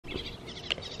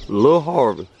little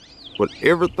harvest with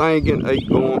everything getting ate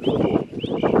going full.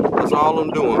 That's all I'm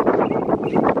doing.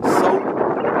 Sow,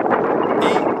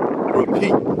 eat,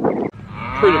 repeat.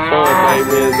 Pretty fun thing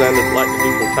me and Xander like to do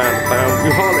from time to time. We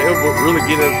hardly ever really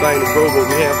get anything to grow, but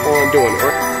we have fun doing it,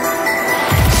 right?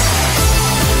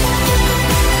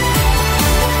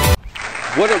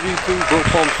 What up, YouTube? Brook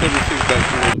Farm 76 back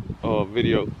to the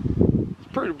video. It's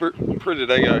pretty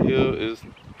day out here. It's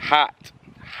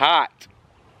hot,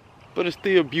 but it's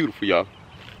still beautiful, y'all.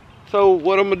 So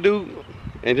what I'm gonna do,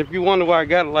 and if you wonder why I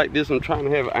got it like this, I'm trying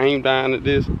to have it aimed down at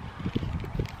this.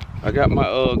 I got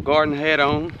my garden hat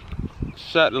on.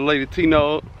 Shot the lady Tina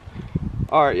up.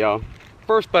 All right, y'all.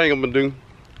 First thing I'm gonna do,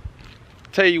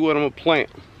 tell you what I'm gonna plant.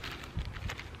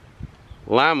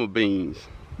 Lima beans.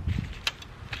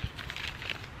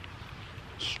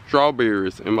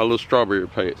 Strawberries in my little strawberry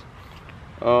patch.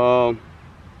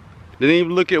 Didn't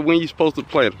even look at when you're supposed to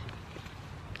plant them.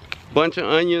 Bunch of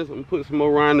onions. I'm gonna put some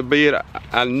more around the bed.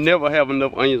 I never have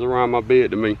enough onions around my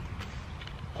bed to me.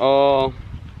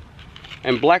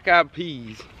 And black-eyed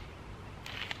peas.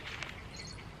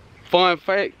 Fun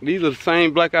fact, these are the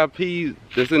same black-eyed peas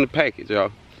that's in the package,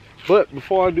 y'all. But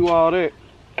before I do all that,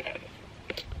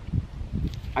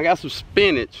 I got some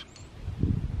spinach.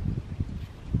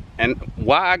 And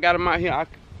why I got them out here,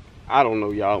 I don't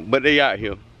know, y'all, but they out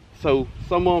here. So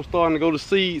some of them starting to go to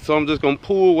seed, so I'm just gonna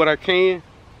pull what I can,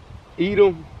 eat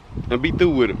them, and be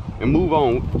through with them, and move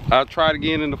on. I'll try it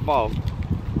again in the fall.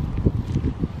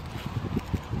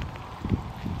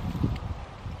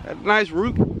 That's a nice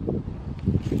root.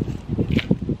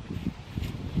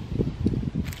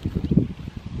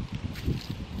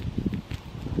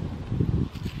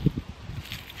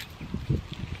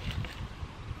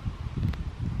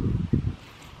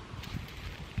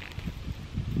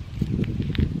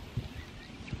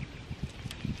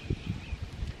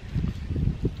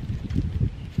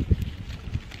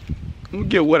 I'm gonna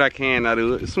get what I can out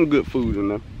of it. It's some good food in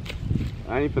there.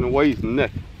 I ain't finna waste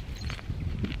nothing.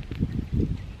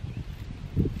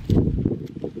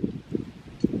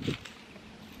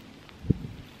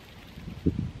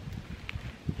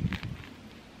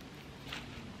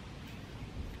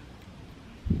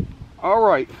 All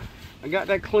right, I got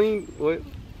that clean. What?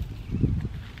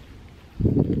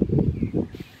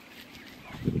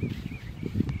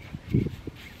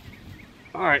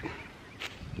 All right.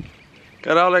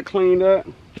 Got all that cleaned up.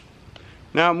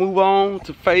 Now move on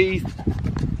to phase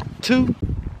 2.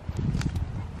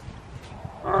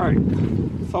 Alright, so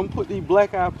I'm gonna put these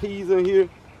black-eyed peas in here.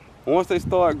 Once they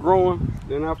start growing,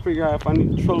 then I'll figure out if I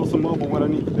need to trill some up or what I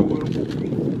need to do with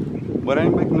them. But I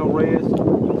ain't making no rash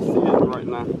seeds right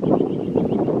now.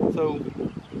 So,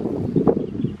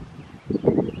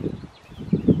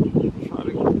 try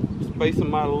to space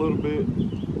them out a little bit.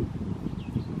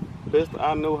 Best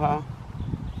I know how.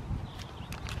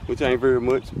 Which ain't very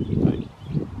much. Like,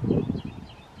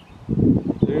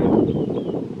 yeah.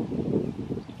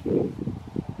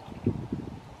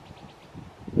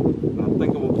 I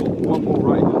think I'm gonna put one more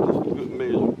right here just for good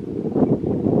measure.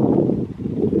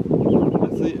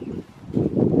 That's it.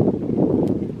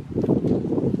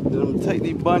 Then I'm gonna take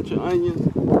these bunch of onions.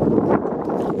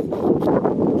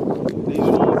 These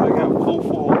are the ones I got $4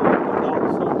 for $1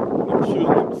 I'm sure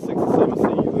there's 6 or 7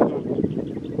 seeds in them.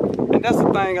 And that's the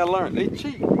thing I learned. They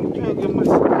cheap. You can't get much a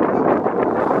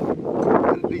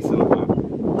decent amount.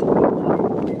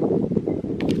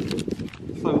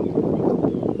 So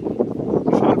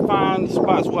try to find the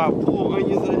spots where I pull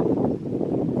onions at.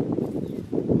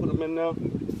 Put them in there.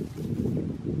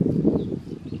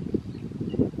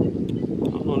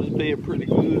 I know this bed pretty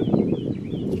good.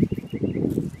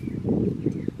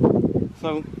 So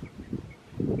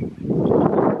I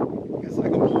guess I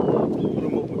can put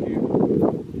them over here.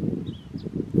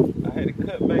 I had to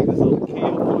cut back this other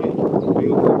kale plant.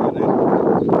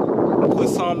 Put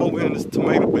some over here in this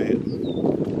tomato bed.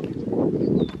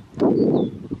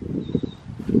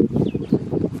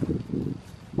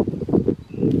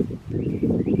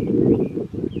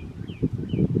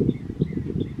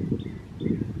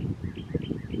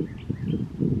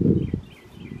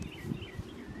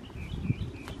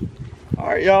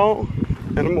 Alright, y'all,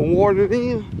 and I'm gonna water it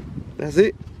in. That's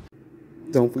it.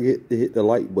 Don't forget to hit the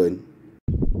like button.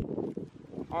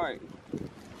 Alright,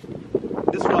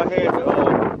 this is what I had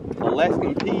the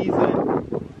Alaskan peas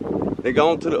in. They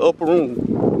gone to the upper room.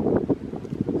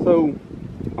 So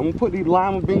I'm gonna put these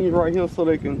lima beans right here so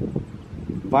they can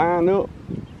vine up.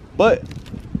 But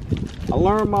I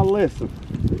learned my lesson.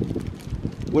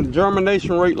 With a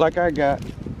germination rate like I got,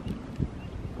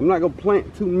 I'm not gonna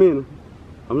plant too many.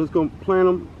 I'm just gonna plant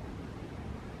them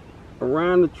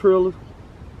around the trellis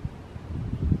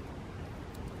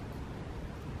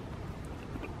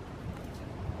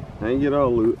I ain't get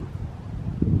all of it.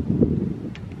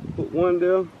 Put one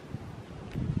there.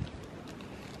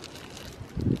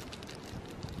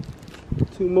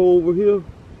 2 more over here.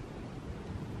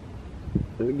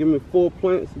 That'll give me 4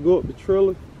 plants to go up the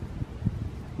trailer.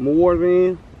 More water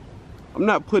in. I'm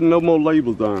not putting no more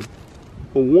labels on.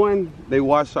 For 1, they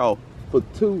wash off. For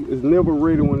 2, it's never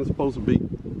ready when it's supposed to be.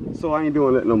 So I ain't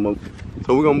doing that no more.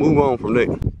 So we're gonna move on from that.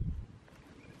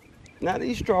 Now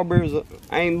these strawberries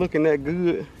ain't looking that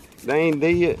good. They ain't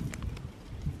dead.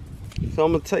 So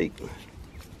I'm gonna take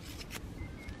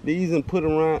these and put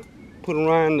them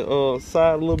around the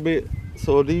side a little bit.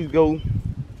 So these go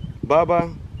bye-bye.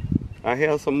 I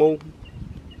have some more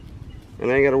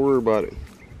and I ain't gotta worry about it.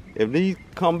 If these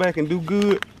come back and do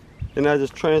good, then I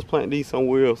just transplant these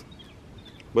somewhere else.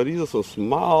 But these are some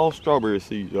small strawberry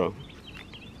seeds, y'all.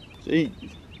 Jeez.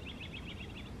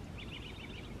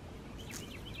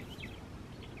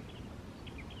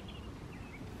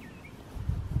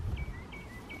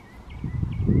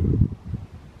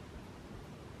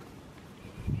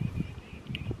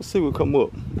 Let's see what come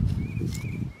up.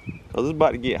 Cause it's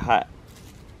about to get hot.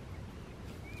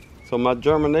 So my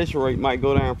germination rate might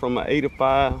go down from an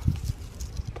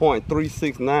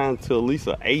 85.369 to at least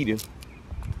an 80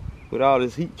 with all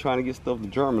this heat trying to get stuff to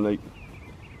germinate.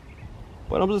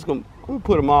 But I'm gonna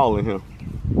put them all in here.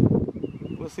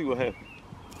 Let's see what happens.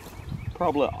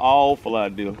 Probably an awful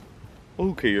idea. Well,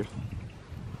 who cares?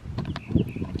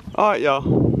 Alright, y'all.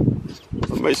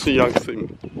 Make sure y'all can see me.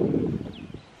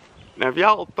 Now if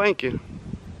y'all thinking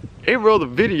every other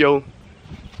video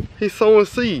he's sowing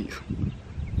seeds,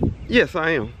 yes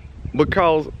I am.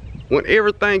 Because when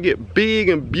everything get big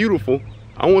and beautiful,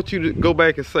 I want you to go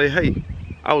back and say, hey,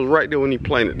 I was right there when he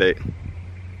planted that.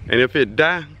 And if it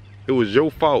die, it was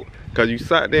your fault. Because you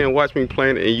sat there and watched me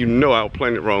plant it and you know I was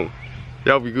planting it wrong.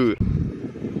 Y'all be good.